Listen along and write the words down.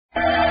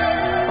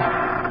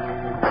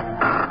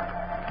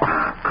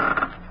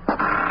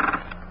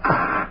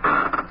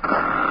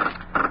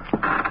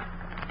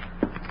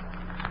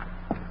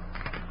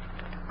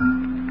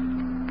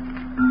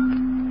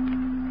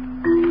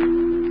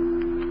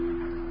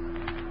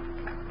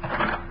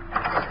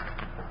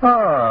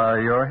Ah,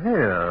 you're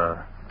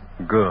here.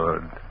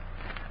 Good.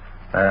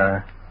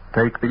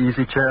 Take the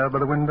easy chair by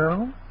the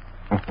window.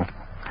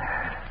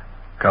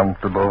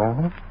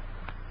 Comfortable?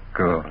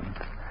 Good.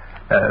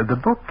 The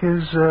book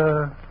is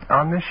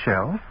on this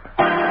shelf.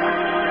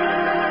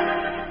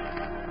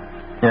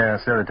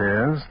 Yes, here it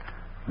is.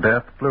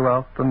 Death Blew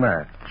Out the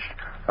Match.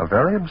 A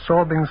very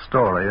absorbing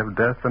story of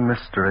death and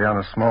mystery on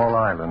a small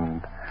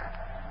island.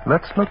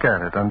 Let's look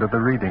at it under the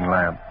reading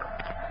lamp.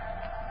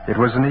 It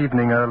was an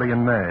evening early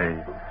in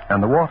May,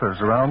 and the waters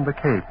around the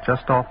Cape,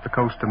 just off the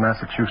coast of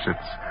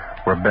Massachusetts,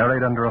 were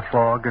buried under a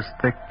fog as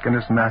thick and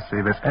as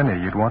massive as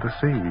any you'd want to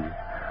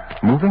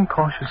see. Moving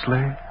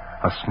cautiously,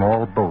 a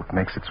small boat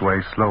makes its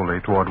way slowly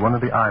toward one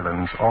of the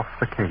islands off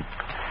the Cape.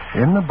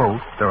 In the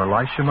boat, there are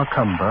Elisha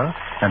McCumber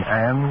and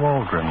Ann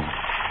Waldron.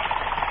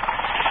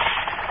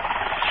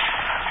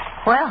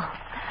 Well,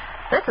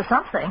 this is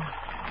something.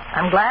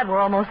 I'm glad we're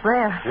almost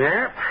there.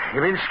 Yep. You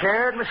been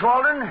scared, Miss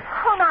Waldron?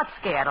 Oh, not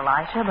scared,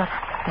 Elisha, but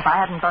if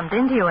I hadn't bumped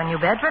into you in New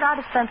Bedford, I'd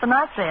have spent the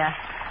night there.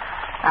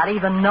 Not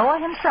even Noah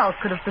himself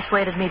could have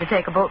persuaded me to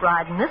take a boat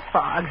ride in this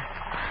fog.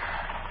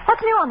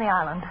 What's new on the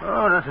island?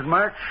 Oh, nothing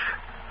much.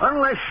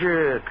 Unless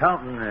you're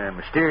counting a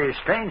mysterious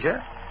stranger.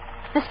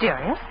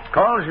 Mysterious?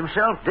 Calls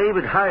himself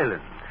David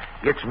Highland.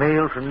 Gets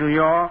mail from New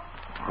York,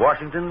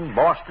 Washington,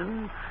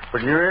 Boston,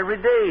 but near every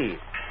day.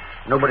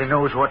 Nobody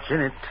knows what's in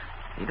it.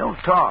 He don't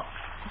talk.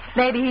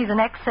 Maybe he's an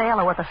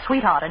ex-sailor with a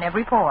sweetheart in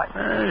every port.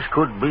 This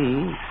could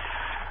be.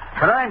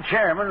 But I'm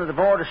chairman of the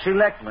Board of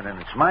Selectmen, and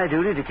it's my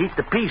duty to keep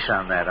the peace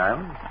on that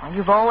island. Well,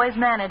 you've always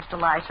managed,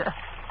 Elisha.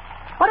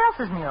 What else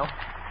is new?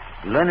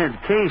 Leonard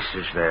Case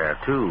is there,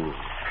 too.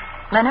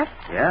 Leonard?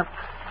 Yep.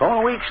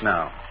 4 weeks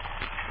now.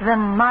 Then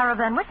Myra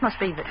Van Wyck must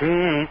be there. She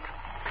ain't.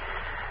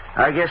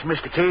 I guess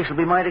Mr. Case will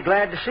be mighty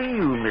glad to see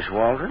you, Miss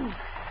Waldron.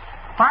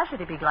 Why should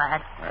he be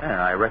glad? Well,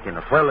 I reckon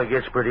a fella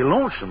gets pretty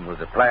lonesome with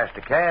a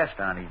plaster cast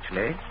on each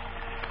leg.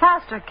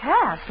 Plaster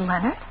cast,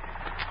 Leonard?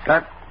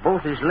 Got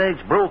both his legs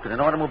broken in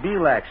an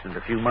automobile accident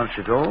a few months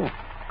ago.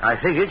 I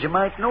figured you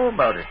might know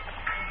about it.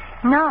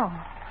 No.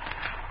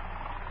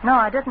 No,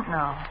 I didn't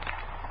know.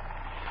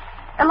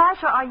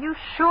 Elisha, are you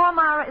sure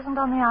Myra isn't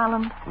on the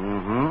island?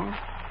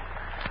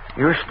 Mm-hmm.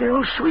 You're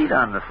still sweet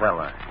on the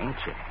fella, ain't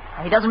you?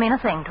 He doesn't mean a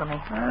thing to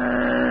me.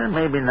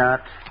 Maybe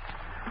not.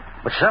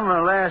 But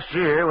summer last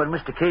year, when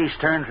Mr. Case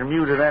turned from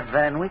you to that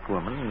Van Wyck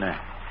woman,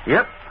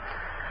 yep.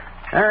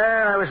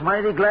 I was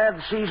mighty glad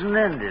the season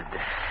ended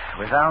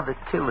without a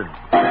killing.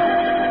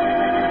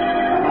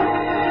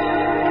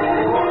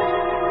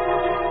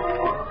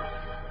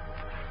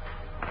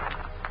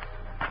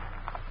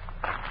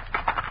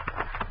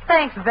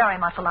 Thanks very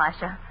much,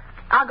 Elisha.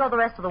 I'll go the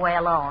rest of the way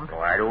alone. Oh,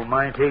 I don't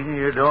mind taking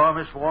your door,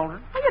 Miss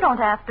Waldron. Well, you don't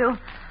have to.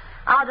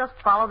 I'll just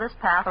follow this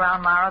path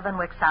around Myra Van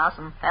Wyck's house,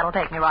 and that'll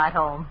take me right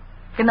home.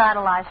 Good night,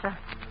 Elisha.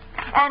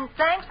 And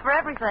thanks for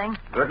everything.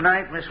 Good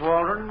night, Miss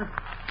Waldron.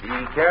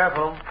 Be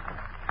careful.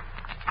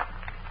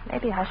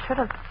 Maybe I should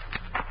have...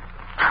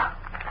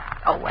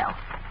 Oh, well.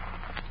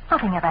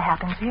 Nothing ever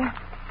happens here.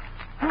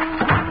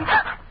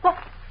 What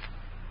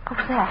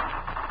was that?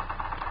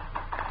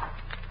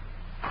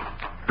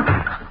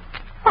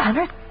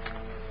 Leonard?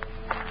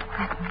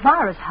 That's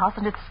Myra's house,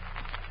 and it's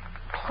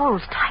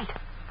closed tight.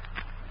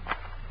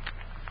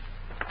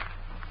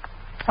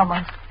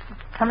 Someone's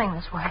coming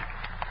this way.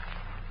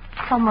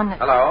 Someone...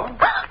 Hello?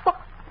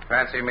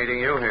 Fancy meeting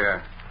you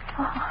here.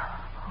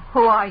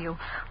 Who are you?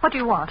 What do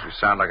you want? You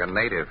sound like a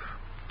native.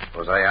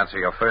 Suppose I answer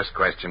your first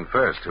question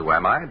first. Who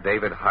am I?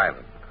 David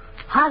Highland.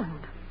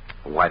 Highland?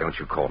 Why don't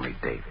you call me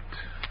David?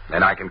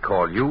 Then I can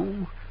call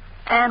you...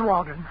 Ann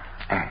Waldron.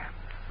 Ann.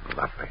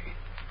 Lovely.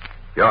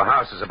 Your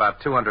house is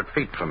about 200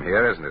 feet from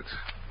here, isn't it?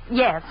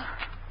 Yes.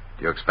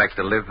 Do you expect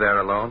to live there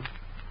alone?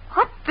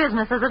 What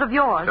business is it of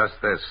yours?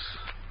 Just this.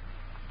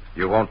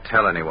 You won't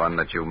tell anyone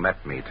that you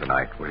met me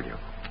tonight, will you?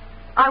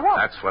 I won't.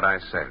 That's what I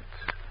said.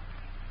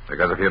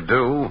 Because if you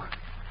do,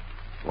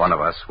 one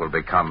of us will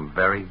become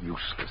very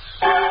useless.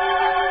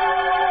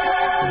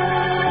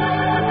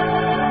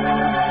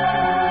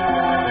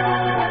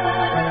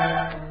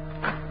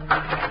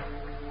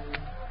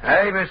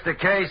 Hey, Mr.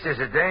 Case, there's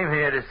a dame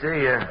here to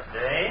see you. A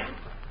dame?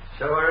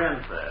 Show her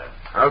in, sir.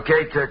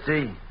 Okay,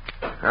 Tootsie.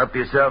 Help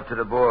yourself to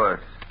the boss.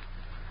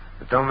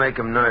 But don't make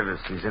him nervous.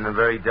 He's in a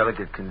very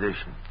delicate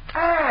condition.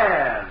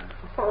 Anne!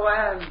 Oh,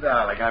 Anne,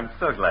 darling, I'm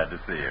so glad to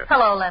see you.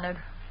 Hello, Leonard.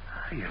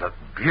 You look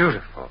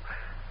beautiful.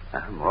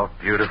 More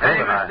beautiful Hey,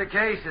 than Mr.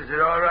 Case, is it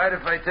all right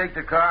if I take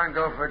the car and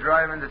go for a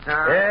drive into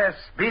town? Yes,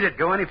 beat it.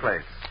 Go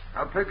anyplace.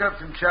 I'll pick up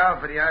some chow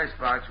for the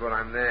icebox while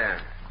I'm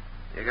there.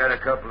 You got a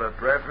couple of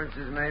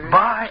preferences, maybe?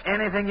 Buy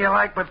anything you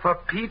like, but for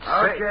Pete's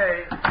sake...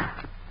 Okay.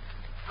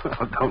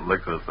 Oh, don't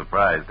look so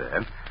surprised,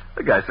 Ann.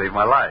 The guy saved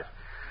my life.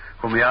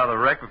 Pulled me out of the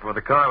wreck before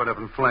the car went up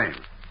in flames.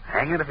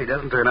 Hang it if he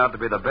doesn't turn out to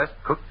be the best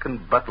cook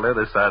and butler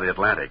this side of the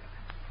Atlantic.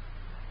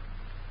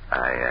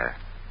 I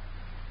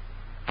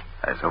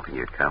was hoping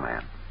you'd come,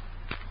 Ann.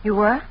 You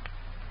were?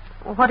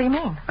 What do you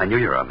mean? I knew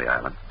you were on the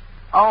island.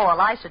 Oh,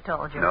 Elisha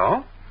told you.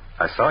 No?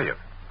 I saw you.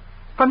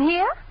 From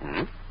here?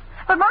 Hmm?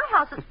 But my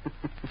house is...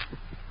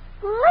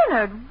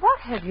 Leonard, what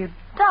have you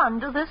done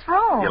to this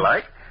room? You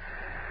like?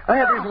 I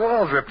had these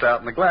walls ripped out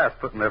and the glass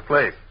put in their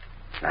place.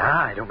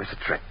 I don't miss a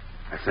trick.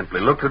 I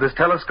simply look through this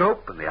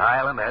telescope, and the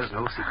island has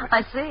no secrets.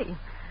 I see.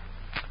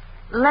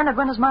 Leonard,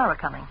 when is Myra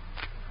coming?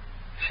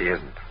 She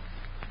isn't.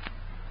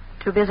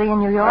 Too busy in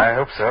New York? I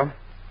hope so.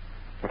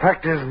 The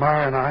fact is,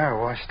 Myra and I are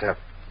washed up.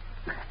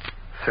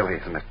 Silly,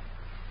 isn't it?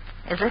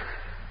 Is it?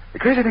 The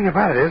crazy thing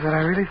about it is that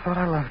I really thought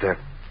I loved her.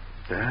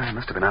 I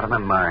must have been out of my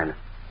mind.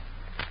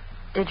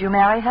 Did you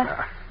marry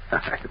her?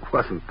 It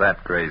wasn't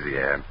that crazy,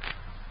 Anne.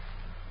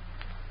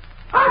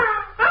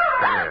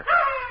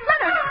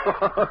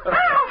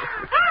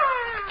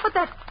 Put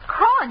that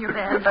crawl on your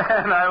bed.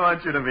 And I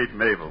want you to meet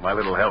Mabel, my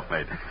little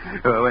helpmate.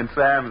 When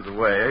Sam's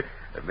away,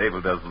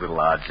 Mabel does little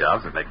odd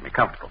jobs that make me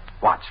comfortable.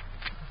 Watch.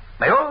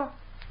 Mabel?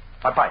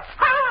 My bite.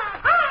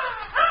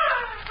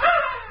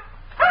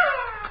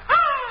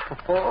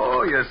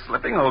 Oh, you're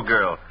slipping, old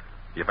girl.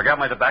 You forgot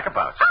my tobacco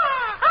pouch.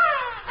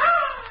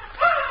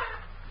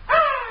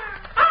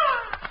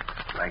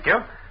 Thank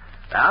you.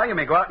 Now you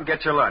may go out and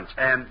get your lunch.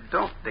 And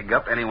don't dig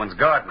up anyone's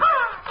garden.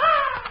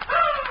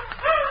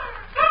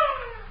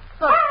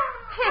 For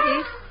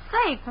pity's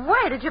sake,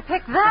 where did you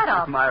pick that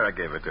up? Myra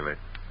gave it to me.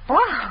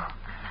 Wow.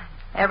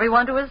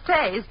 Everyone to his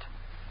taste.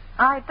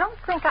 I don't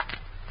think I...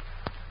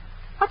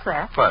 What's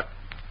that? What?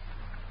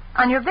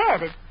 On your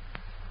bed.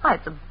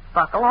 It's a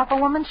buckle off a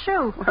woman's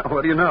shoe. Well,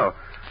 what do you know?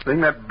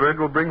 Thing that bird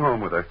will bring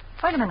home with her.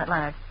 Wait a minute,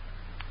 Leonard.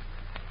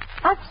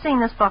 I've seen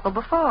this buckle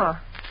before.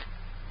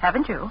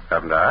 Haven't you?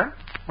 Haven't I?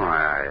 Well,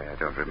 I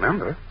don't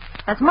remember.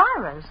 That's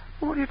Myra's.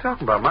 What are you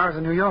talking about? Myra's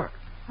in New York.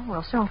 Oh,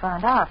 we'll soon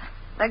find out.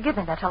 Give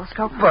me that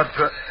telescope. But,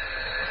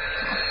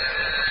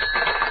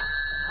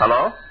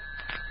 hello?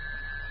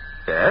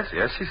 Yes,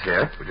 she's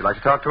here. Would you like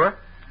to talk to her?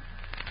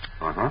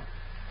 Uh-huh.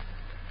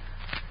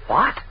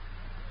 What?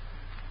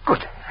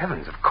 Good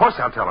heavens, of course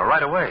I'll tell her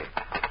right away.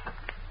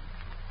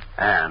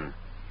 Anne,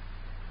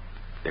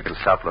 you can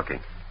stop looking.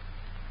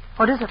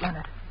 What is it,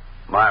 Leonard?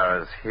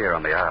 Myra's here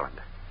on the island.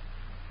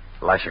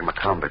 Elisha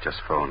McComber just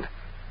phoned.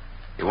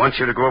 He wants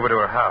you to go over to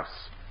her house.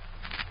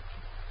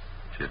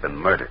 She's been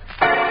murdered.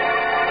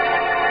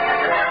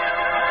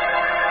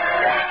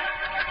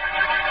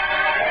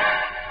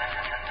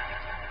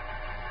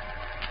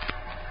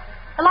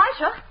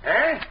 Elisha?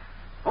 Eh?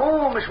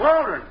 Oh, Miss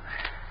Waldron.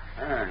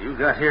 You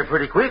got here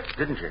pretty quick,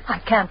 didn't you? I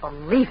can't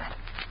believe it.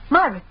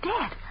 Myra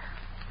dead.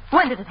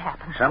 When did it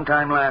happen?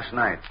 Sometime last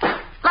night.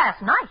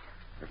 Last night?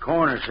 The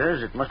coroner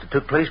says it must have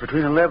took place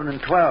between 11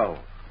 and 12.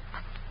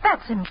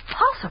 That's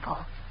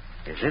impossible.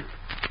 Is it?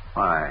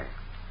 Why?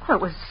 Well,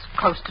 it was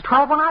close to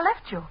 12 when I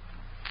left you.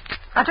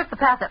 I took the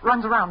path that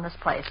runs around this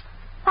place.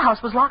 The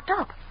house was locked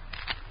up.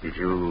 Did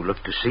you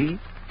look to see?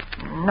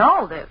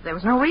 No, there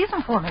was no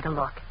reason for me to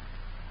look.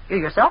 You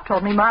yourself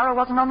told me Myra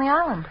wasn't on the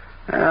island.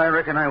 I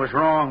reckon I was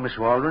wrong, Miss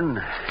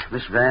Waldron.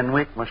 Miss Van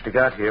Wyck must have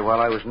got here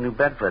while I was in New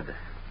Bedford.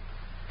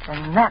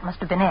 And that must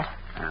have been it.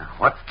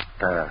 What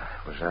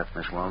was that,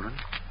 Miss Waldron?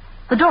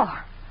 The door.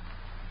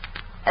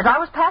 As I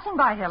was passing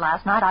by here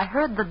last night, I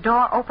heard the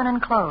door open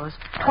and close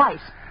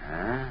twice.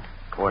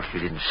 Of course, you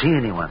didn't see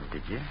anyone,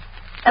 did you?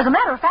 As a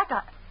matter of fact,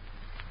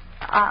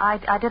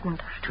 I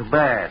didn't. Too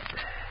bad.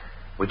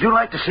 Would you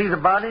like to see the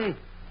body?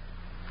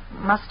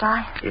 Must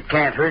I? It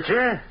can't hurt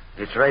you.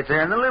 It's right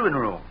there in the living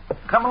room.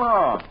 Come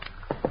along.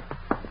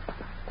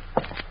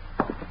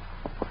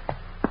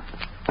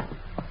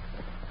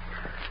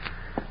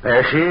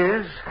 There she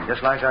is,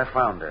 just like I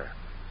found her.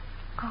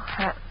 Oh,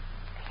 her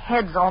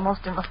head's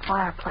almost in the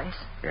fireplace.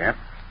 Yep.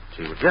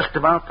 She was just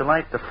about to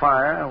light the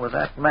fire with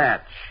that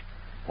match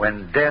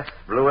when death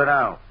blew it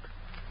out.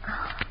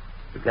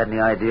 You got any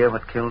idea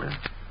what killed her?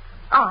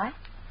 I?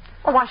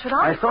 Well, why should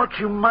I? I thought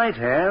you might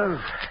have.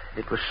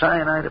 It was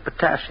cyanide of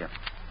potassium.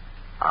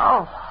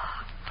 Oh,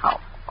 how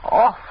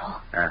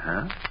awful.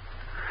 Uh-huh.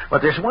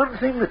 But there's one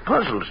thing that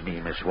puzzles me,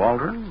 Miss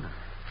Waldron.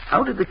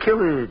 How did the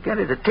killer get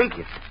her to take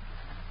it?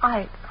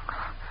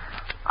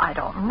 I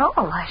don't know,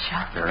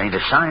 Elisha. There ain't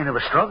a sign of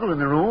a struggle in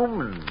the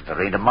room, and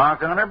there ain't a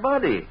mark on her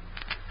body.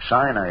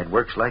 Cyanide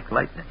works like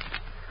lightning.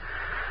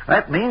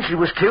 That means she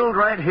was killed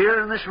right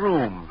here in this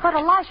room. But,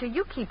 Elisha,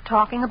 you keep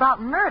talking about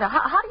murder.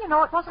 How do you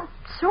know it wasn't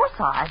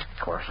suicide?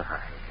 Of course,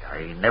 I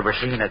ain't never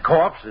seen a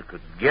corpse that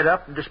could get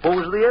up and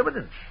dispose of the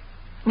evidence.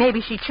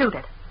 Maybe she chewed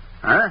it.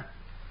 Huh?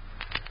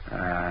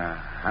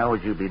 How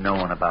would you be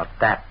knowing about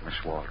that, Miss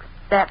Waldron?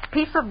 That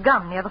piece of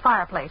gum near the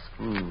fireplace.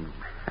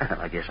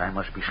 I guess I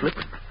must be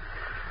slipping.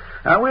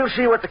 Now, we'll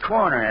see what the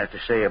coroner has to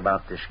say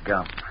about this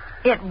gum.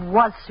 It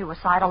was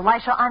suicide,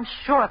 Elisha. I'm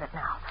sure of it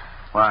now.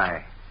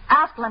 Why?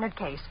 Ask Leonard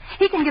Case.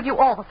 He can give you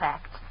all the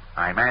facts.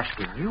 I'm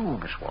asking you,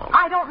 Miss Waldron.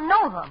 I don't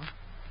know them.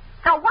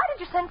 Now, why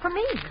did you send for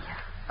me?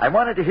 I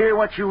wanted to hear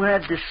what you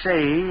had to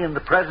say in the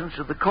presence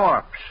of the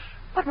corpse.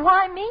 But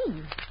why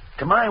me?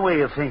 To my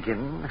way of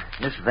thinking,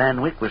 Miss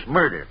Van Wyck was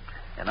murdered.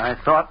 And I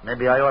thought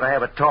maybe I ought to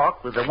have a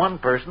talk with the one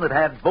person that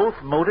had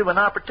both motive and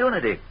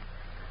opportunity.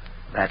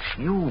 That's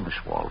you, Miss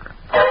Waldron.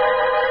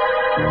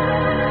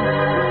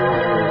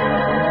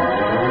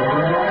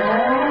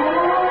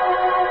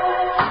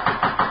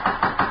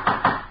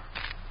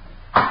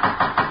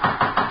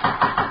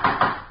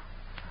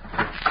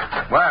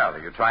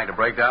 trying to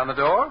break down the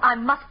door? I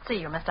must see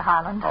you, Mr.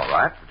 Highland. All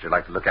right. Would you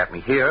like to look at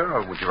me here,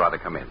 or would you rather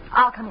come in?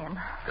 I'll come in.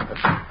 Good.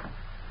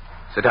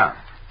 Sit down.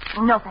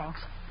 No, thanks.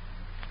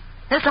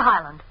 Mr.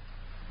 Highland,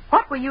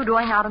 what were you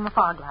doing out in the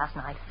fog last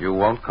night? You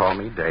won't call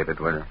me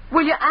David, will you?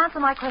 Will you answer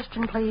my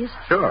question, please?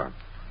 Sure.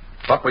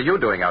 What were you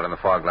doing out in the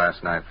fog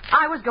last night?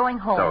 I was going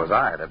home. So was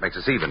I. That makes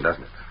us even,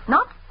 doesn't it?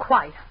 Not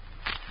quite.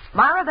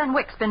 Myra Van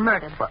Wyck's been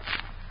murdered. What?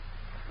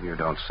 You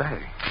don't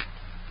say.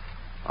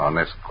 On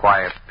this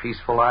quiet,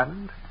 peaceful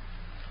island?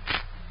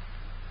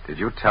 Did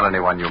you tell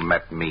anyone you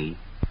met me?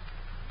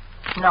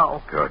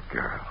 No. Good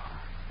girl.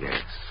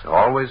 Yes.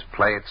 Always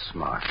play it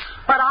smart.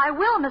 But I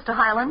will, Mr.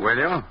 Highland. Will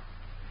you?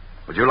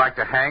 Would you like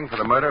to hang for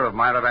the murder of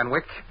Myra Van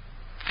Wyck?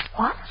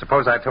 What?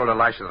 Suppose I told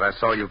Elisha that I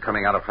saw you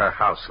coming out of her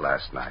house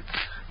last night.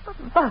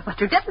 But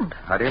you didn't.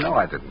 How do you know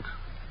I didn't?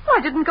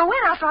 I didn't go in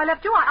after I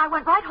left you. I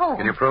went right home.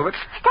 Can you prove it?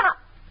 Can I?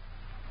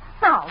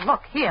 Now,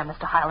 look here,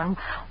 Mr. Highland.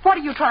 What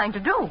are you trying to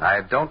do?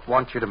 I don't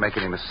want you to make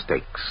any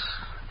mistakes.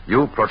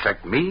 You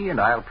protect me,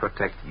 and I'll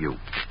protect you.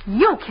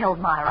 You killed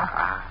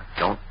Myra.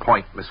 Don't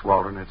point, Miss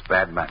Walden. It's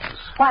bad manners.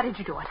 Why did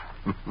you do it?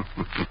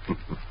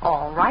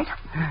 All right.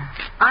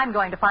 I'm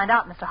going to find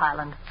out, Mr.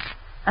 Highland,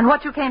 and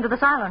what you came to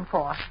this island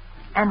for.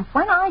 And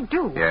when I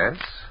do... Yes?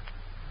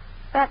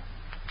 That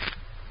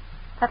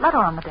letter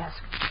on the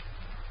desk.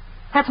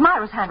 That's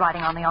Myra's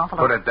handwriting on the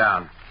envelope. Put it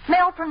down.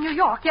 Mailed from New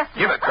York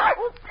yesterday. Give it back.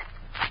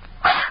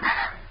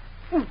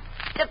 You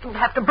didn't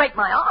have to break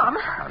my arm.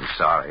 I'm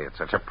sorry. It's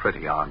such a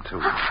pretty arm, too.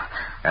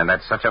 And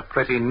that's such a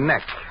pretty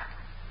neck.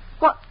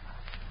 What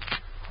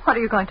are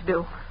you going to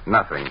do?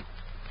 Nothing.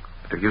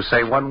 But if you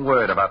say one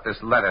word about this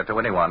letter to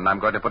anyone, I'm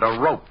going to put a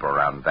rope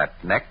around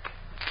that neck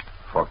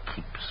for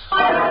keeps.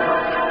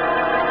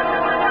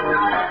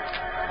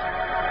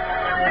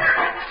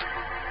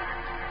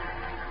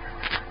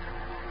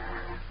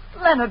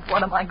 Leonard,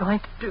 what am I going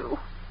to do?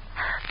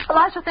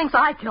 Elisha thinks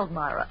I killed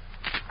Myra.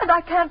 And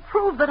I can't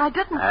prove that I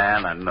didn't.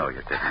 And I know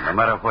you didn't, no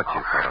matter what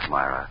you thought of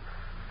Myra.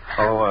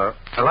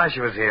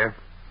 Elisha was here.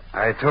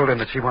 I told him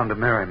that she wanted to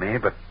marry me,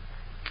 but,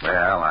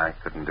 well, I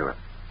couldn't do it.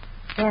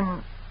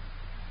 Then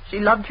she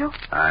loved you?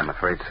 I'm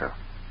afraid so.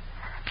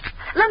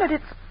 Leonard,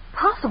 it's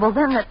possible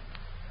then that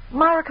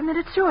Myra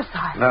committed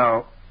suicide.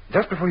 No.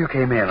 Just before you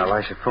came in,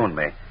 Elisha phoned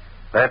me.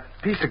 That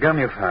piece of gum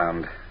you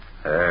found,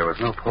 there was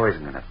no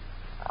poison in it.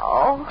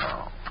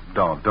 Oh.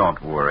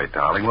 Don't worry,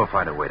 darling. We'll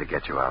find a way to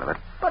get you out of it.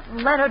 But,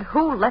 Leonard,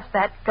 who left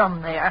that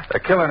gum there? A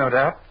killer, no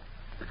doubt.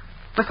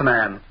 Listen,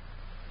 Anne,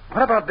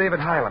 what about David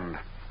Highland?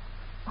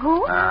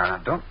 Who?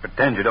 Don't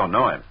pretend you don't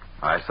know him.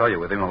 I saw you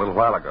with him a little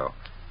while ago.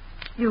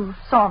 You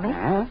saw me?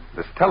 Mm-hmm.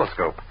 This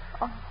telescope.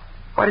 Oh.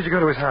 Why did you go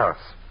to his house?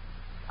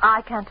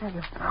 I can't tell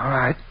you. All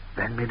right.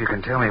 Then maybe you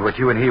can tell me what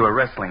you and he were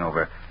wrestling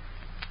over.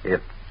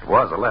 It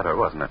was a letter,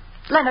 wasn't it?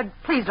 Leonard,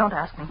 please don't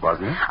ask me.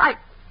 Wasn't it?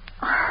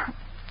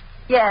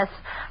 Yes,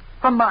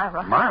 from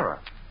Myra. Myra?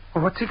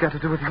 Well, what's he got to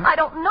do with you? I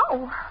don't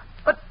know.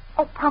 But,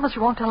 promise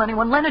you won't tell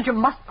anyone. Leonard, you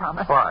must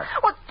promise. Why?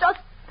 Well, just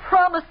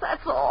promise,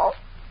 that's all.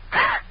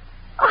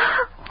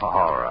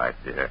 All right,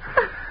 dear.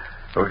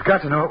 But we've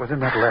got to know what was in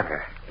that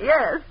letter.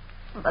 Yes,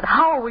 but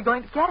how are we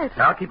going to get it?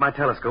 I'll keep my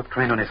telescope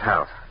trained on his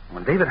house.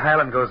 When David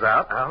Highland goes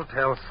out, I'll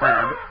tell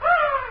Sam.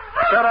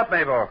 Shut up,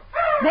 Mabel.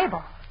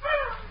 Mabel.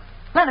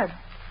 Leonard,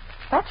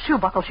 that shoe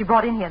buckle she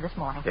brought in here this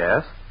morning.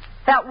 Yes?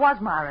 That was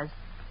Myra's.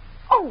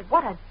 Oh,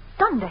 what a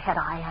dunderhead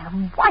I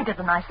am. Why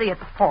didn't I see it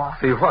before?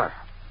 See what?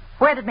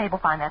 Where did Mabel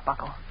find that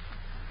buckle?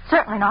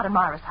 Certainly not in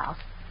Myra's house.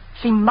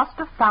 She must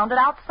have found it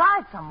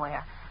outside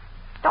somewhere.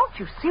 Don't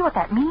you see what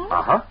that means?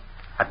 Uh-huh.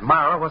 That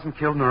Myra wasn't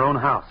killed in her own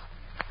house.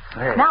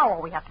 Hey. Now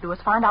all we have to do is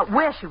find out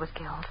where she was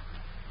killed.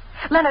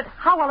 Leonard,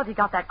 how well have you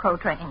got that crow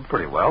trained?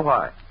 Pretty well.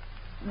 Why?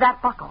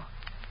 That buckle.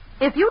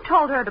 If you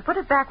told her to put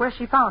it back where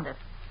she found it,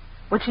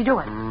 would she do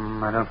it?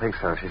 I don't think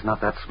so. She's not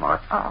that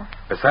smart. Oh.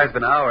 Besides, it's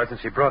been hours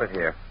since she brought it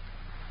here.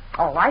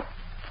 All right.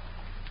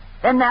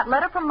 Then that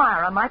letter from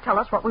Myra might tell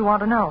us what we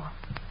want to know.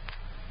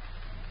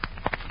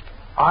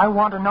 I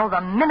want to know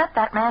the minute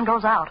that man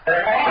goes out.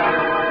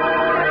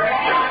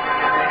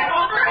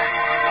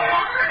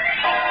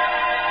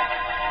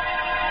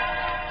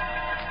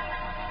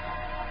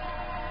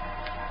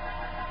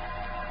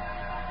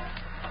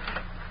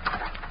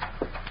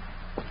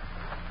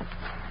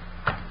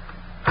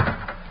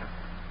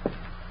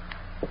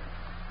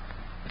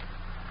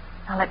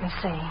 Now, let me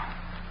see.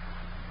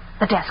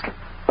 The desk.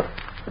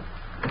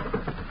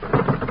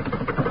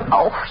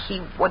 Oh,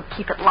 he would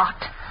keep it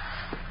locked.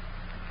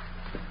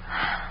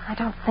 I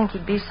don't think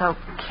he'd be so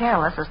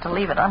careless as to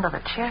leave it under the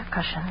chair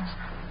cushions.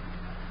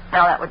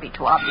 No, that would be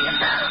too obvious.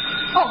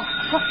 Oh.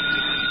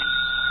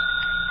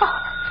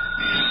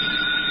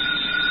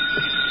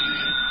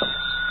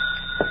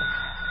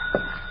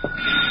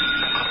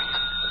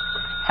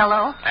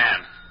 Hello?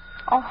 Anne.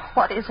 Oh,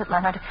 what is it,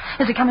 Leonard?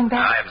 Is he coming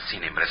back? I haven't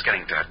seen him, but it's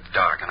getting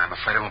dark, and I'm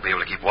afraid I won't be able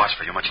to keep watch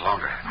for you much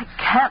longer. I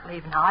can't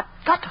leave now.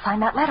 I've got to find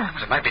that letter.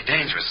 But it might be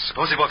dangerous.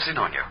 Suppose he walks in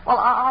on you. Well,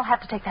 I'll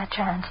have to take that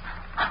chance.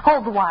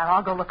 Hold the wire.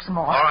 I'll go look some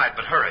more. All right,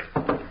 but hurry.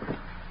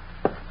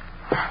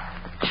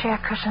 Chair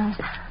cushions.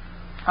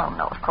 Oh,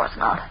 no, of course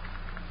not.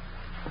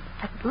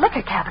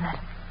 Liquor cabinet.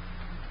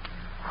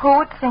 Who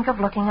would think of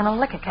looking in a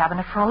liquor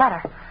cabinet for a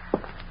letter?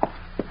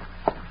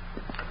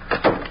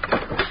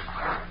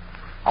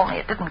 Only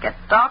it didn't get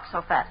dark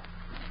so fast.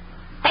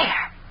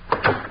 There.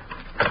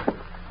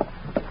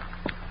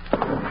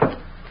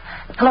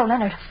 Hello,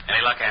 Leonard.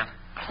 Any luck, Ann?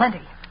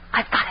 Plenty.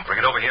 I've got it. Bring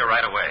it over here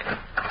right away.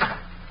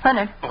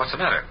 Leonard, Well, what's the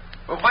matter?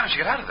 Well, why don't you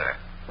get out of there?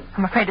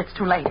 I'm afraid it's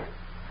too late.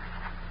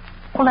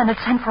 Well, Leonard,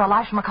 send for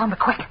Elisha McComber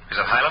quick. Is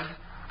it Highland?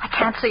 I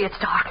can't see. It's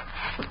dark.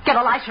 Get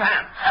Elisha.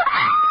 Ann!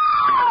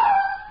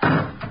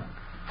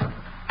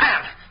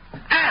 Ann!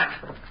 Ann!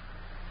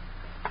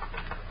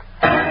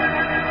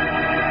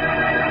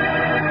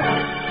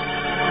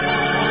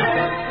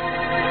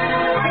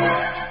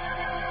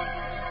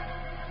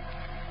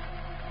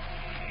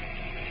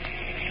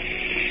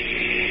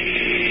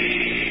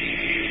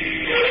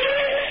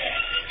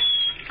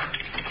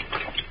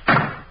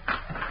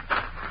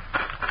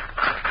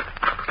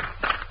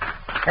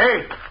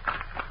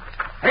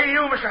 Hey, you,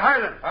 Mr.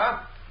 Highland. Huh?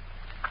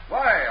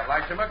 Why,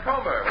 Elisha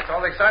McComber? What's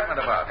all the excitement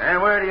about?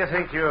 And where do you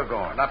think you're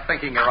going? I'm not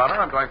thinking, Your Honor.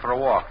 I'm going for a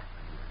walk.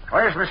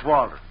 Where's Miss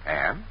Waldron?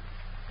 Ann?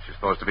 She's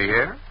supposed to be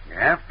here?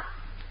 Yep.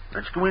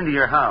 Let's go into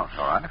your house.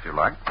 All right, if you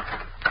like.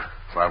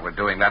 While we're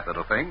doing that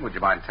little thing, would you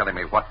mind telling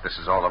me what this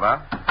is all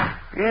about?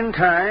 In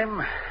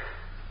time.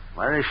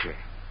 Where is she?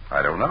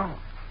 I don't know.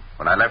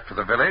 When I left for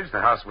the village,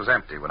 the house was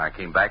empty. When I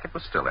came back, it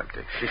was still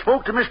empty. She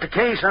spoke to Mr.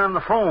 Case on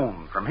the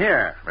phone from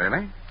here.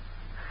 Really?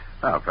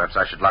 Well, perhaps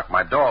I should lock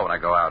my door when I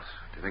go out.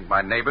 Do you think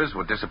my neighbors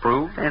would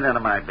disapprove? Ain't none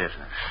of my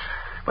business.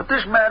 But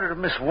this matter of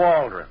Miss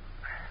Waldron.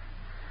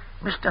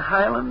 Mr.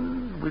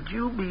 Highland, would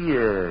you be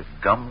a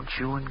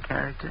gum-chewing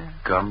character?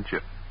 Gum chew.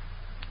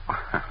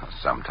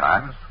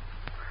 Sometimes.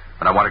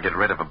 When I want to get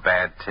rid of a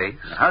bad taste.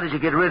 How did you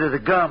get rid of the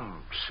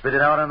gum? Spit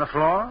it out on the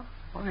floor?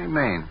 What do you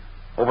mean?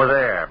 Over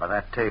there, by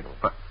that table.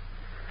 But,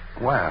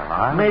 well,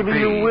 I'll Maybe be...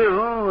 you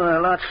will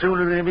a lot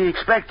sooner than you be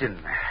expecting.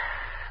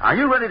 Are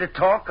you ready to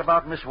talk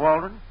about Miss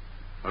Waldron?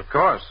 Of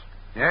course.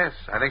 Yes,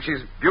 I think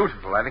she's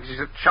beautiful. I think she's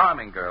a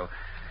charming girl.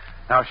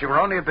 Now, if she were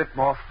only a bit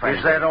more friendly...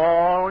 Is that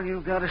all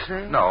you've got to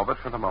say? No, but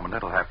for the moment,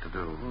 it'll have to do.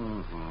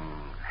 Mm-hmm.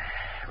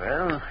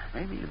 Well,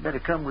 maybe you'd better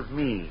come with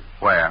me.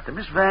 Where? To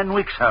Miss Van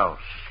Wyck's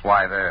house.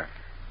 Why there?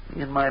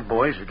 Me and my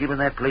boys have given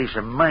that place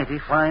a mighty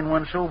fine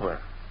once-over.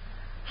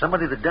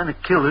 Somebody that done a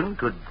killing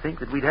could think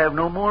that we'd have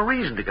no more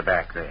reason to go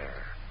back there.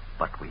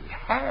 But we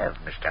have,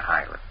 Mr.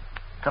 Highland.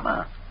 Come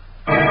on.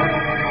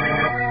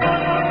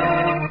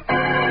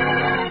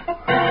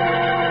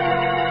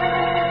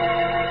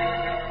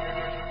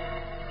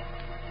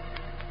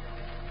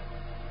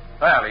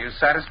 Well, are you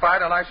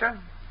satisfied,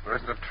 Elisha? There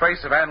isn't a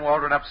trace of Ann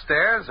Waldron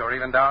upstairs or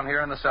even down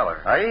here in the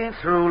cellar. I ain't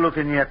through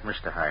looking yet,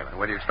 Mr. Highland.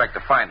 Where do you expect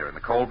to find her? In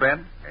the coal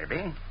bin?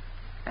 Maybe.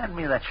 Hand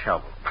me that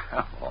shovel.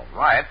 All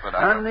right, but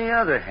I... On the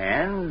other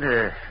hand,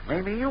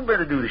 maybe you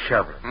better do the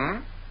shoveling. Hmm?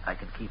 I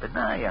can keep an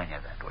eye on you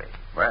that way.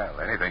 Well,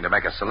 anything to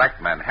make a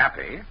selectman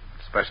happy,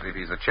 especially if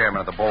he's the chairman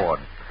of the board.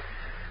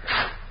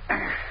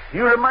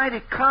 You're a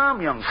mighty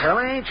calm young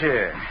fella, ain't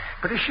you?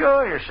 Pretty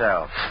sure of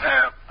yourself.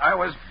 I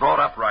was brought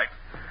up right.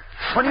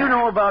 What do you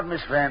know about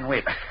Miss Van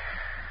Wyck?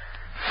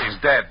 She's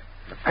dead.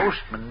 The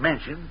postman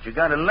mentioned you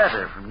got a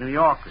letter from New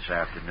York this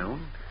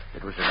afternoon.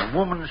 It was in a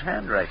woman's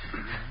handwriting.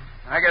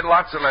 I get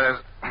lots of letters.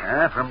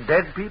 From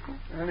dead people?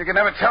 And you can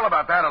never tell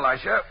about that,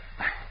 Elisha.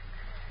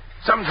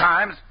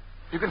 Sometimes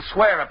you can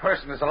swear a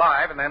person is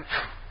alive, and then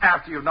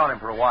after you've known him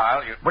for a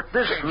while, you... But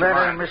this change your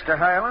letter, mind. Mr.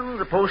 Highland,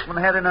 the postman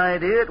had an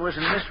idea it was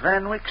in Miss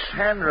Van Wyck's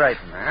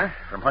handwriting.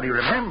 From what he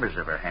remembers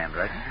of her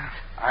handwriting.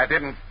 I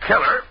didn't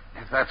kill her,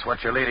 if that's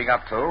what you're leading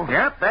up to.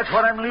 Yep, that's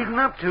what I'm leading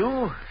up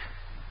to.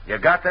 You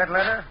got that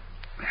letter?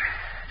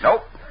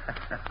 Nope.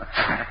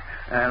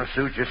 That'll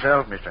suit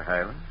yourself, Mr.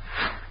 Highland.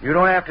 You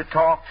don't have to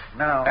talk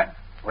now.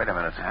 Wait a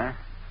minute.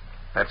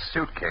 That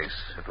suitcase,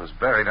 it was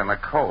buried in the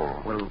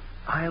coal. Well,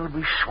 I'll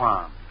be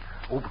swan.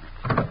 Open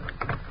it.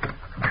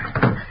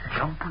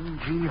 Jumping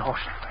G.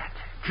 Horseflat.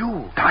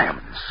 Jewels.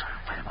 Diamonds.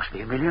 Well, it must be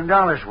 $1 million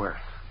worth.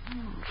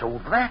 So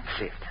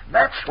that's it.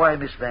 That's why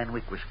Miss Van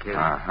Wyck was killed.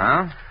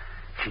 Uh-huh.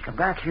 She come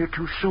back here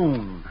too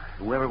soon.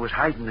 Whoever was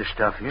hiding this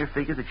stuff here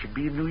figured that she'd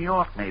be in New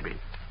York, maybe.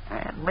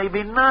 And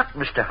maybe not,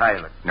 Mr.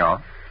 Highland. No?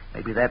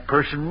 Maybe that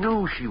person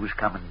knew she was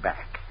coming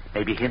back.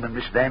 Maybe him and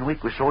Miss Van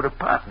Wyck were sort of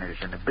partners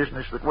in a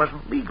business that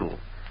wasn't legal.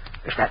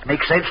 Does that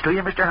make sense to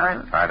you, Mr.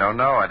 Highland? I don't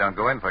know. I don't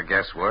go in for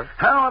guesswork.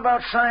 How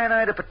about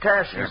cyanide of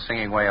potassium? You're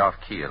singing way off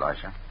key,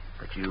 Elisha.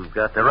 But you've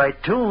got the right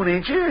tune,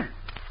 ain't you?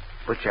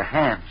 Put your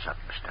hands up,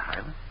 Mr.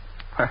 Highland.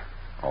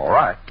 All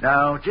right.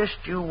 Now, just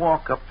you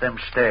walk up them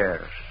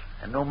stairs.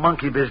 And no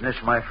monkey business,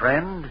 my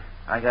friend.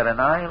 I got an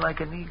eye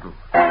like an eagle.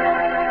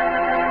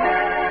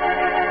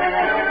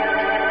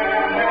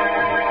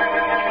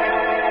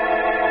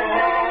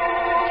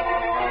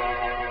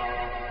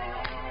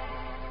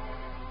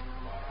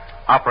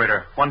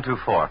 Operator,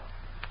 124.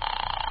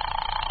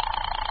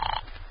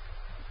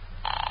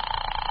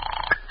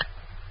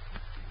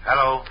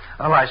 Hello?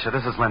 Elisha,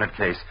 this is Leonard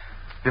Case.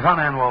 You found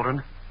Ann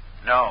Waldron?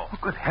 No. Oh,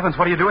 good heavens,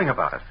 what are you doing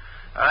about it?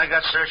 I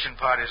got searching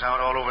parties out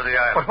all over the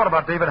island. But what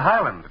about David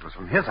Highland? It was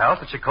from his house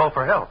that she called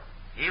for help.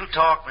 He'll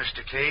talk,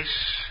 Mr. Case,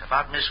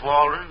 about Miss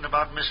Walden and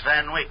about Miss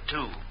Van Wyck,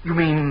 too. You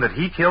mean that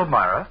he killed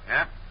Myra?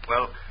 Yeah.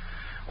 Well,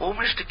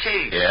 Mr.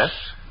 Case. Yes?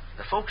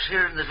 The folks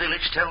here in the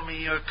village tell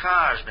me your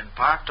car's been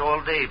parked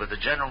all day by the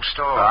general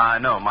store. I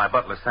know. My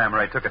butler, Sam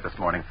Ray, took it this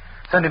morning.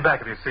 Send him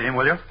back if you see him,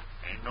 will you?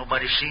 Ain't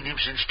nobody seen him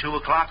since 2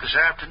 o'clock this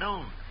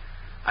afternoon.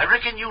 I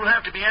reckon you'll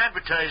have to be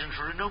advertising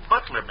for a new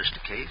butler,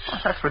 Mr. Case. Oh,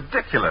 that's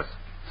ridiculous.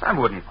 Sam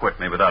wouldn't quit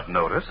me without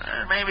notice.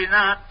 Maybe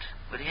not,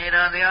 but he ain't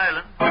on the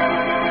island.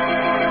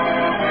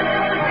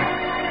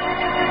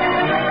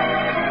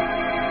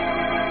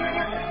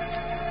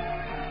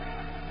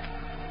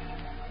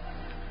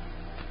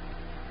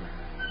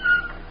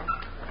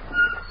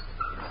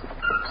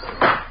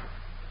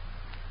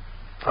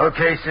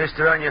 Okay,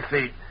 sister, on your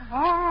feet.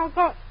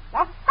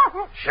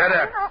 Shut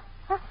up.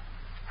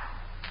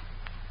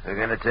 We're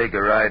going to take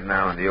a ride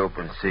now in the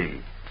open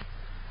sea.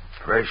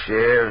 Fresh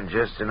air and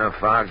just enough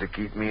fog to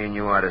keep me and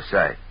you out of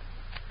sight.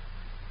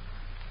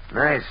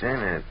 Nice,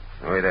 ain't it?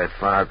 The way that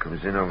fog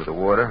comes in over the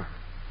water.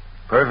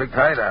 Perfect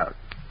hideout.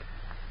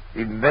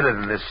 Even better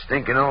than this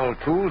stinking old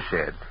tool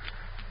shed.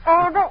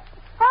 Tough,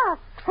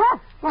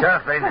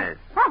 ain't it?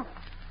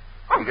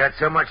 You got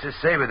so much to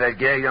say, but that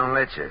gag don't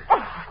let you.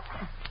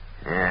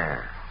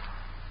 Yeah.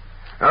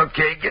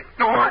 Okay, get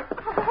going.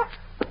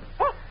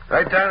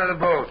 Right down to the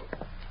boat.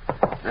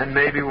 Then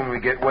maybe when we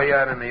get way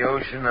out in the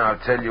ocean, I'll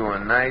tell you a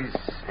nice,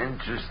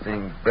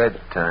 interesting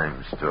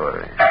bedtime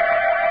story.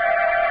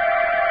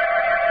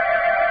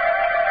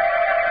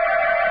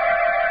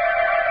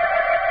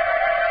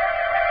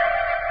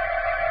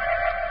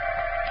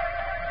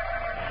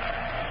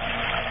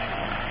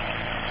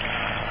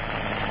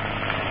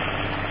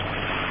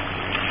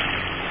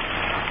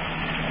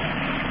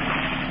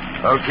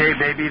 Okay,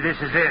 baby, this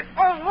is it.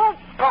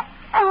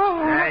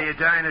 Yeah, you're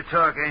dying to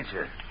talk, ain't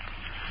you?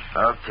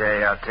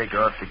 Okay, I'll take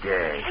off the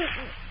gag.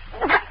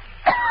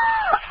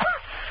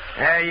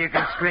 Yeah, you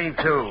can scream,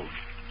 too.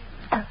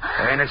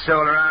 There ain't a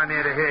soul around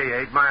here to hear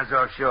you, 8 miles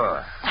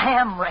offshore.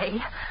 Sam Ray,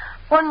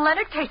 when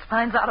Leonard Case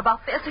finds out about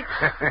this,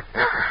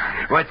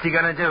 What's he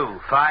gonna do,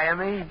 fire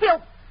me?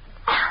 he'll...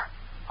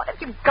 What have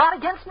you got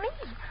against me?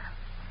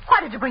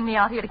 Why did you bring me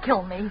out here to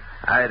kill me?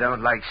 I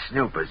don't like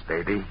snoopers,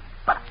 baby.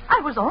 But I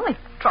was only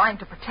trying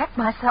to protect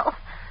myself.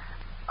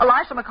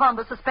 Elisha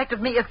McConville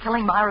suspected me of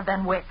killing Myra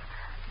Van Wyck.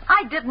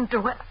 I didn't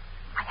do it.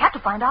 I had to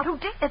find out who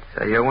did.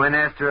 So you went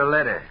after a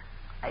letter?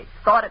 I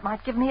thought it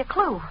might give me a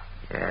clue.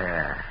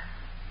 Yeah,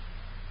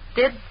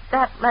 Did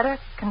that letter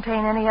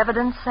contain any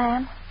evidence,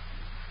 Sam?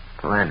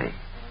 plenty.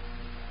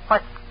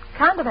 What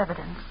kind of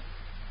evidence?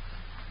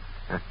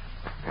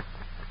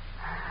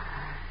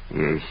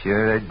 You're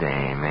sure a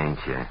dame, ain't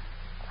you?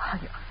 Well,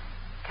 you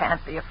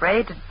can't be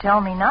afraid to tell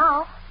me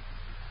now.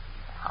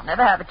 I'll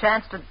never have a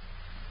chance to...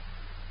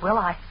 Will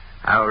I?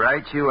 How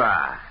right you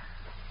are.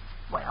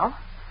 Well,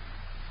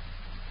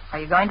 are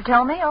you going to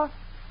tell me, or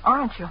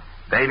aren't you?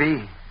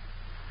 Baby,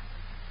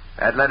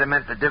 that letter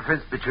meant the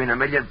difference between $1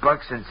 million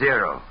and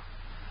zero.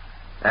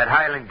 That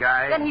Highland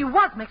guy... Then he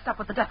was mixed up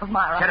with the death of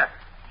Myra. Shut up.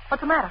 What's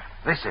the matter?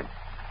 Listen.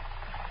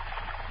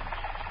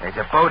 There's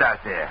a boat out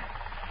there.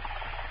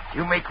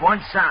 You make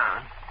one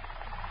sound.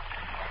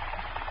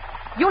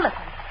 You listen.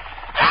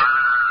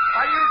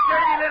 Are you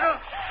dirty little...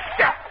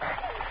 Yeah.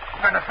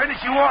 I'm going to finish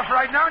you off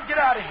right now and get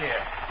out of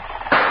here.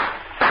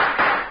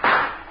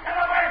 Get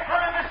away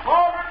from him, Miss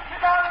Walden.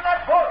 Get out of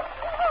that boat.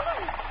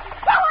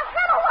 Go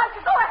ahead,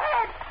 Elisha. Go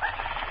ahead.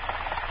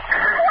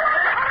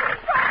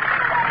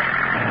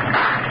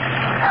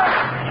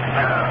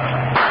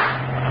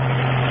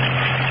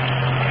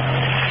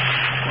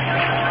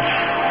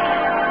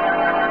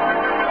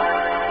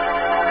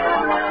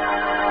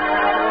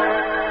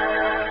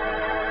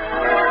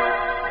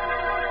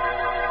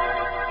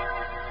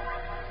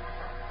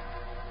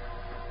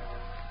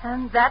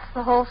 And that's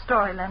the whole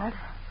story, Leonard.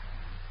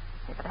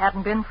 If it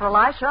hadn't been for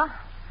Elisha,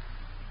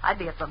 I'd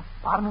be at the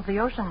bottom of the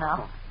ocean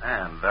now. Oh,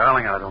 man,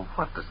 darling, I don't know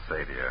what to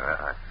say to you.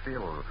 I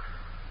feel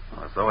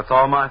as though it's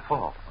all my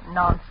fault.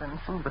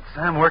 Nonsense. But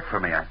Sam worked for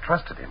me. I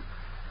trusted him.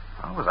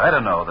 How was I to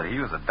know that he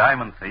was a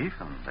diamond thief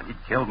and that he'd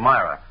killed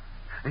Myra?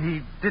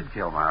 He did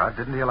kill Myra,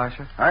 didn't he,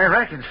 Elisha? I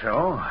reckon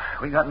so.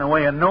 We got in the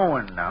way of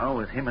knowing now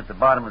with him at the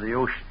bottom of the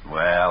ocean.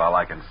 Well, all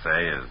I can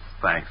say is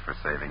thanks for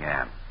saving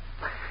Anne.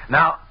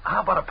 Now,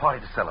 how about a party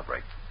to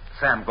celebrate?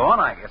 Sam gone,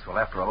 I guess we'll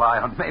have to rely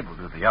on Mabel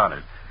to do the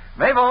honors.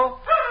 Mabel!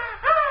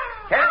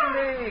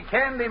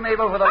 Candy,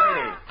 Mabel, for the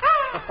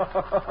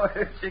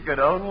lady. If she could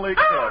only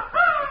cook.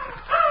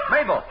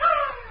 Mabel!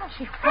 Oh,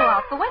 she flew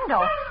out the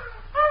window.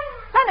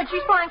 Leonard,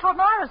 she's flying toward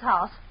Myra's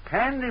house.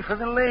 Candy for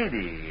the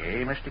lady,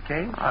 eh, Mr.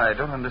 Case? I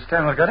don't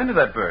understand what got into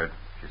that bird.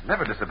 She's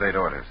never disobeyed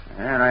orders.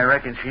 And I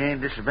reckon she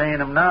ain't disobeying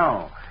them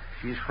now.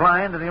 She's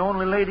flying to the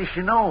only lady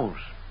she knows.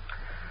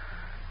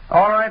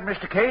 All right,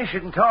 Mr. Case,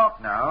 you can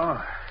talk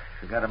now.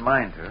 If you got a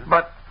mind to.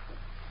 But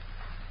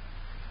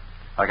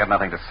I got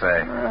nothing to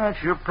say.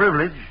 That's your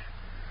privilege.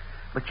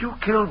 But you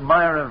killed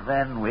Myra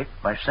Van Wyck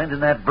by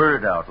sending that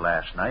bird out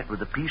last night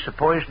with a piece of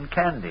poisoned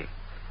candy.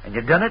 And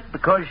you done it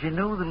because you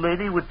knew the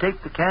lady would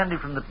take the candy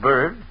from the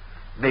bird,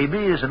 maybe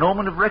as an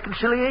omen of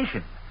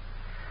reconciliation.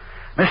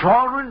 Miss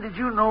Waldron, did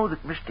you know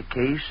that Mr.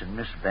 Case and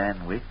Miss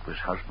Van Wyck was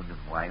husband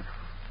and wife?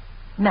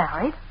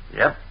 Married?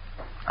 Yep.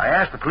 I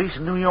asked the police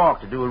in New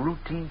York to do a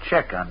routine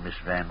check on Miss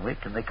Van Wyck,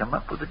 and they come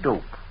up with the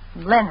dope.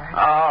 Leonard.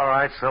 All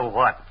right, so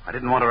what? I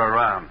didn't want her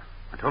around.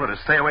 I told her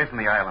to stay away from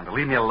the island, to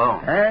leave me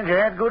alone. And you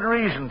had good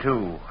reason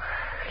to.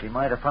 She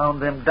might have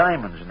found them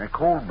diamonds in her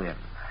coal bin.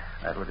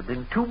 That would have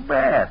been too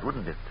bad,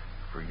 wouldn't it,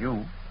 for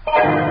you?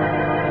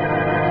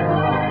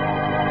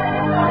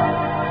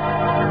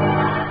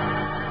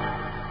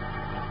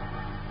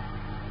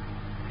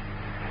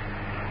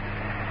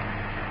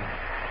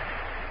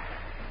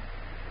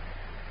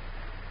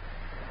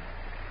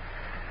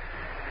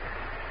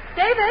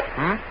 David?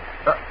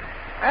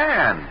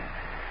 Anne.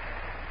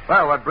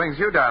 Well, what brings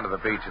you down to the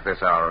beach at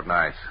this hour of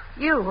night?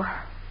 You.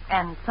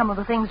 And some of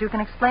the things you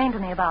can explain to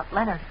me about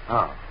Leonard.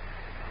 Oh.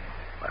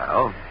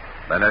 Well,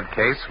 Leonard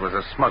Case was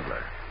a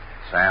smuggler.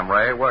 Sam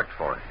Ray worked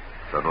for him.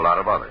 So did a lot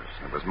of others.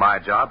 It was my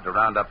job to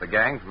round up the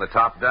gang from the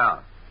top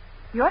down.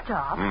 Your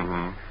job?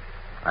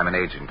 Mm-hmm. I'm an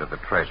agent of the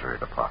Treasury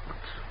Department.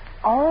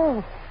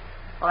 Oh.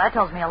 Well, that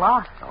tells me a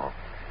lot. Oh.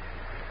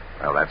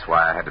 Well, that's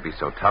why I had to be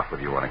so tough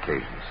with you on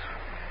occasions.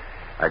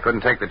 I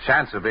couldn't take the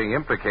chance of being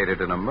implicated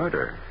in a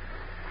murder.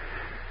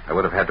 I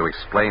would have had to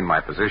explain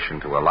my position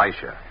to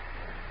Elisha.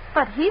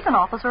 But he's an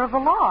officer of the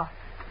law.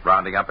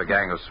 Rounding up a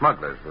gang of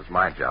smugglers was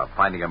my job.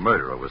 Finding a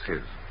murderer was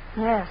his.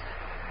 Yes.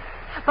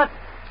 But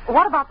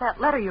what about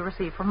that letter you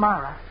received from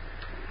Myra?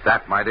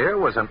 That, my dear,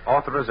 was an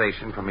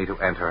authorization for me to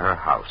enter her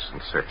house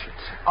and search it.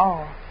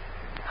 Oh.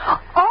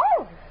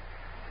 Oh!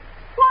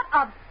 What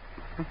a...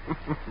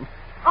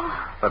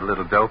 Oh. What a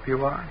little dope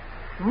you are.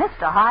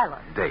 Mr.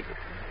 Highland. David.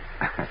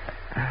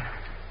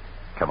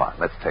 Come on,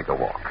 let's take a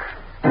walk.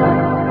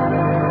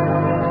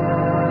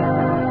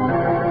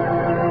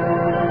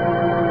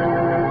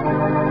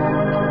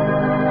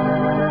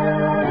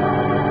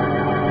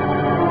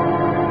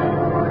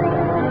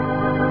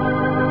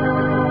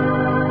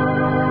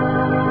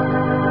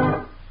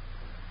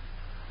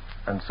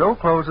 And so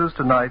closes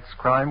tonight's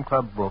Crime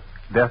Club book,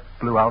 Death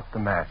Blew Out the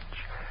Match,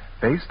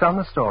 based on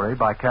the story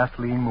by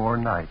Kathleen Moore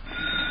Knight.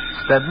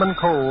 Stedman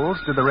Coles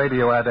did the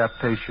radio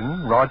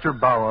adaptation. Roger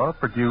Bauer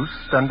produced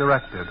and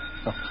directed.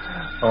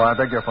 Oh, I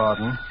beg your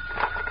pardon.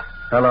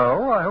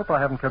 Hello, I hope I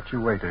haven't kept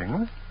you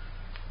waiting.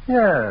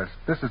 Yes,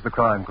 this is the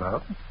Crime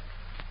Club.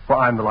 Well,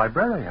 I'm the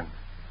librarian.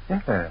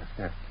 Yes,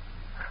 yes.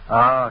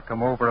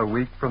 Come over a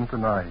week from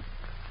tonight.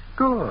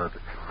 Good.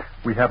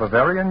 We have a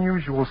very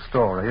unusual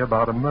story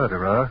about a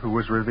murderer who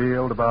was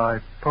revealed by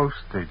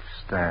postage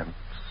stamps.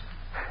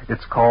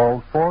 It's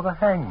called For the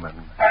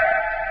Hangman.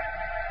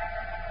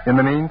 In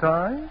the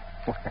meantime?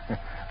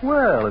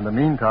 Well, in the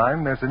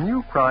meantime, there's a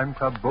new Crime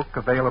Club book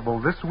available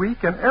this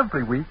week and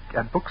every week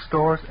at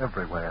bookstores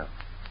everywhere.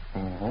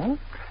 Mm-hmm.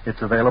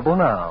 It's available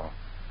now.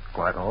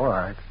 Quite all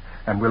right.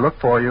 And we'll look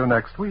for you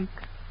next week.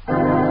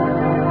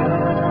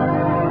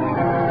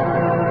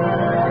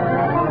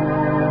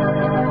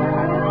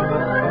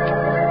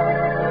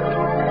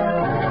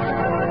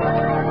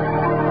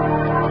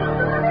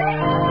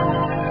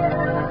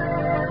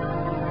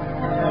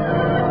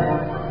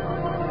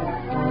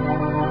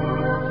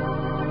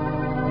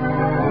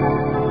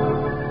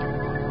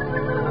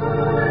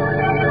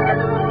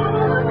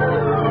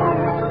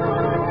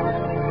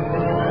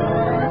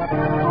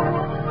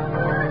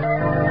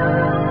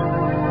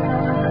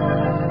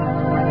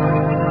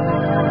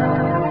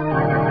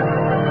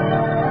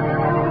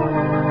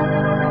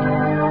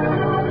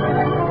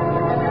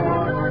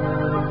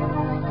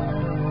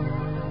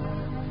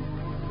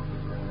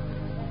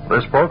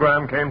 This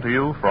program came to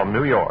you from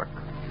New York.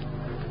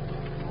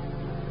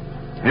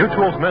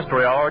 Mutual's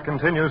Mystery Hour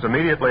continues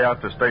immediately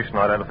after station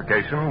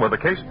identification with a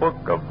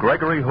casebook of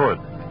Gregory Hood.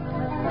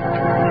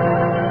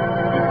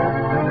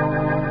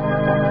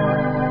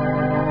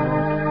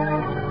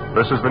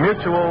 This is the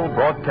Mutual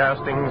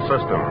Broadcasting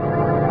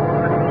System.